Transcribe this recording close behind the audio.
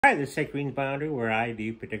Hi, this is Sec Green's Boundary, where I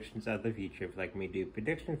do predictions of the future. If you'd like me to do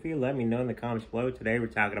prediction for you, let me know in the comments below. Today we're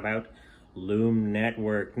talking about Loom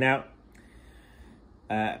Network. Now,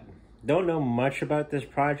 don't know much about this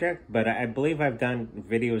project, but I believe I've done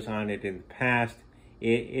videos on it in the past.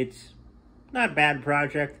 It's not a bad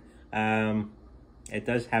project. It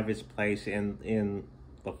does have its place in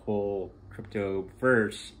the whole crypto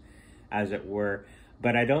verse, as it were,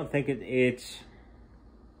 but I don't think it's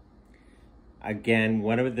again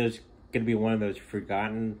going to be one of those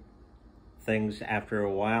forgotten things after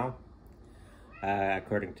a while,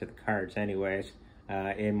 according to the cards anyways.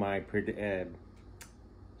 In my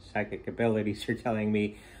psychic abilities are telling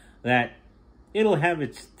me that it'll have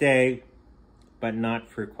its day, but not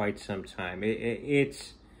for quite some time.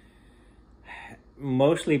 It's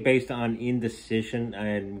mostly based on indecision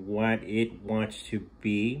and what it wants to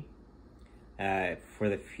be for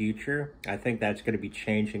the future. I think that's going to be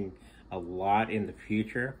changing a lot in the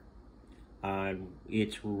future on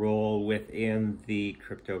its role within the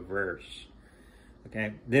cryptoverse.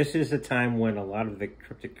 Okay, this is a time when a lot of the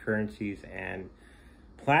cryptocurrencies and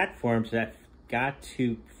platforms have got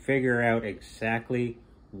to figure out exactly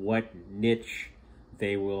what niche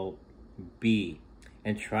they will be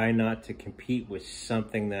and try not to compete with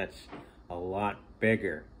something that's a lot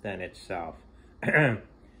bigger than itself.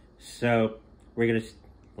 So we're going to,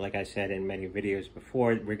 like I said in many videos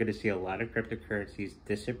before, we're going to see a lot of cryptocurrencies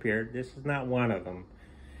disappear. This is not one of them.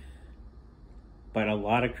 But a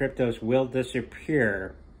lot of cryptos will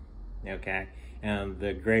disappear, okay? And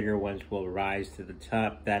the greater ones will rise to the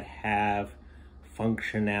top that have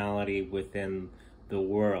functionality within the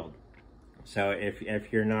world. So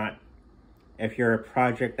if you're a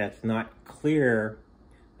project that's not clear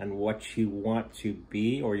on what you want to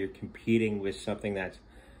be, or you're competing with something that's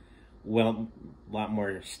a lot more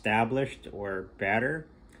established or better,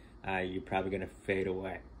 you're probably going to fade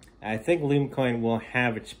away. I think Loom coin will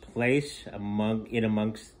have its place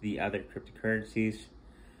amongst the other cryptocurrencies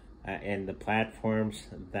and the platforms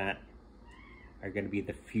that are going to be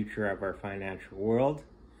the future of our financial world.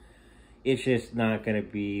 It's just not going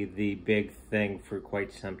to be the big thing for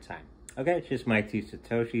quite some time. Okay, it's just my 2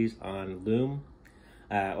 Satoshis on Loom.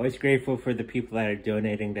 Always grateful for the people that are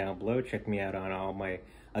donating down below. Check me out on all my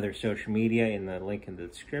other social media in the link in the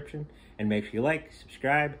description. And make sure you like,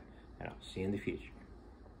 subscribe, and I'll see you in the future.